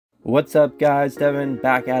What's up guys, Devin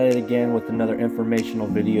back at it again with another informational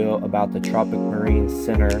video about the Tropic Marine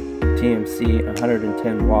Centre TMC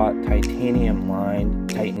 110 watt titanium lined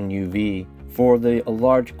Titan UV. For the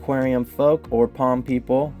large aquarium folk or pond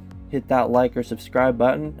people, hit that like or subscribe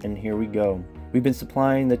button and here we go. We've been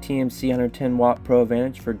supplying the TMC 110 watt Pro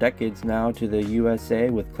Advantage for decades now to the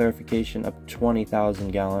USA with clarification up to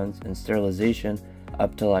 20,000 gallons and sterilization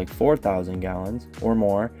up to like 4,000 gallons or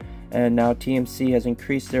more. And now TMC has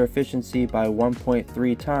increased their efficiency by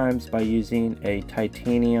 1.3 times by using a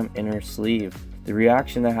titanium inner sleeve. The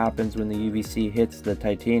reaction that happens when the UVC hits the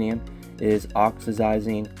titanium is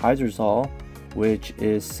oxidizing hydroxyl, which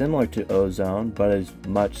is similar to ozone but is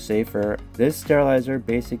much safer. This sterilizer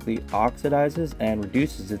basically oxidizes and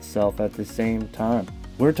reduces itself at the same time.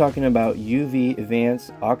 We're talking about UV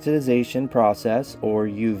Advanced Oxidization process, or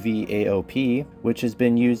UV AOP, which has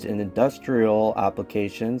been used in industrial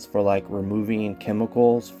applications for like removing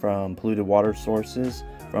chemicals from polluted water sources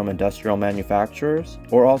from industrial manufacturers,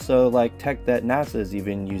 or also like tech that NASA is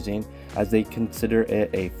even using as they consider it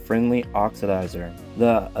a friendly oxidizer.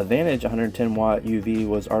 The Advantage 110 watt UV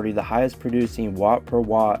was already the highest producing watt per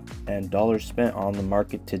watt and dollars spent on the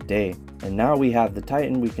market today. And now we have the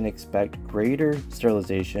Titan, we can expect greater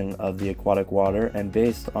sterilization of the aquatic water, and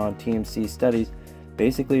based on TMC studies,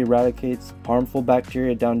 basically eradicates harmful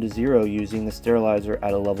bacteria down to zero using the sterilizer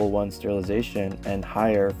at a level 1 sterilization and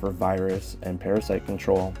higher for virus and parasite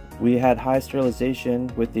control. We had high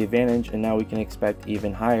sterilization with the Advantage, and now we can expect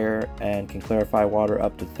even higher and can clarify water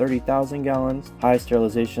up to 30,000 gallons, high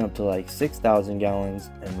sterilization up to like 6,000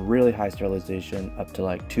 gallons, and really high sterilization up to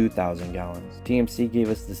like 2,000 gallons. TMC gave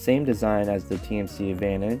us the same design as the TMC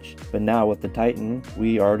Advantage, but now with the Titan,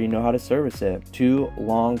 we already know how to service it. 2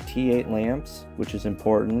 long T8 lamps, which is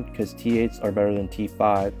important because T8s are better than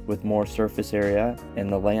T5 with more surface area,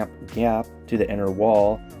 and the lamp gap to the inner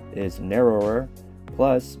wall is narrower,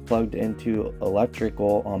 plus plugged into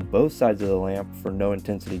electrical on both sides of the lamp for no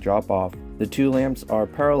intensity drop off. The 2 lamps are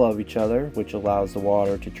parallel of each other, which allows the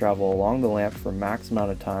water to travel along the lamp for max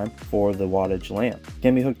amount of time for the wattage lamp.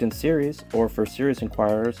 Can be hooked in series, or for serious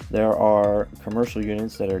inquirers, there are commercial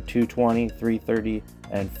units that are 220, 330,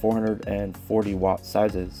 and 440 watt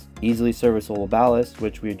sizes. Easily serviceable ballast,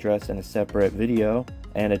 which we address in a separate video,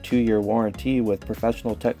 and a 2-year warranty with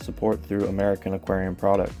professional tech support through American Aquarium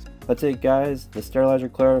products. That's it guys, the sterilizer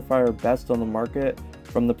clarifier best on the market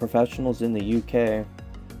from the professionals in the UK.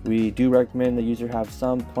 We do recommend the user have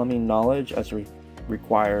some plumbing knowledge, as it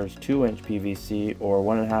requires 2-inch PVC or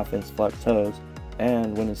 1.5-inch flex hose,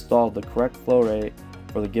 and when installed, the correct flow rate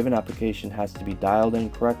for the given application has to be dialed in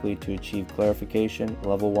correctly to achieve clarification,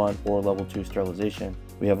 level 1 or level 2 sterilization.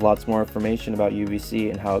 We have lots more information about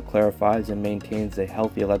UVC and how it clarifies and maintains a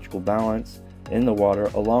healthy electrical balance in the water,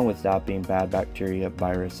 along with stopping bad bacteria,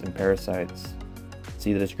 virus, and parasites.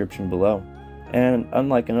 See the description below. And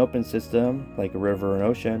unlike an open system like a river or an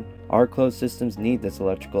ocean, our closed systems need this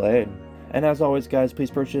electrical aid. And as always guys,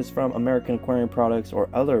 please purchase from American Aquarium products or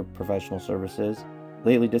other professional services.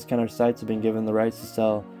 Lately, discounter sites have been given the rights to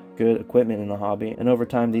sell good equipment in the hobby, and over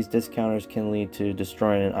time these discounters can lead to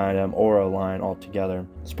destroying an item or a line altogether.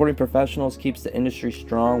 Supporting professionals keeps the industry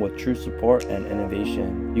strong with true support and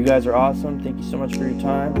innovation. You guys are awesome. Thank you so much for your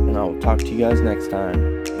time, and I will talk to you guys next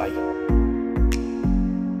time. Bye.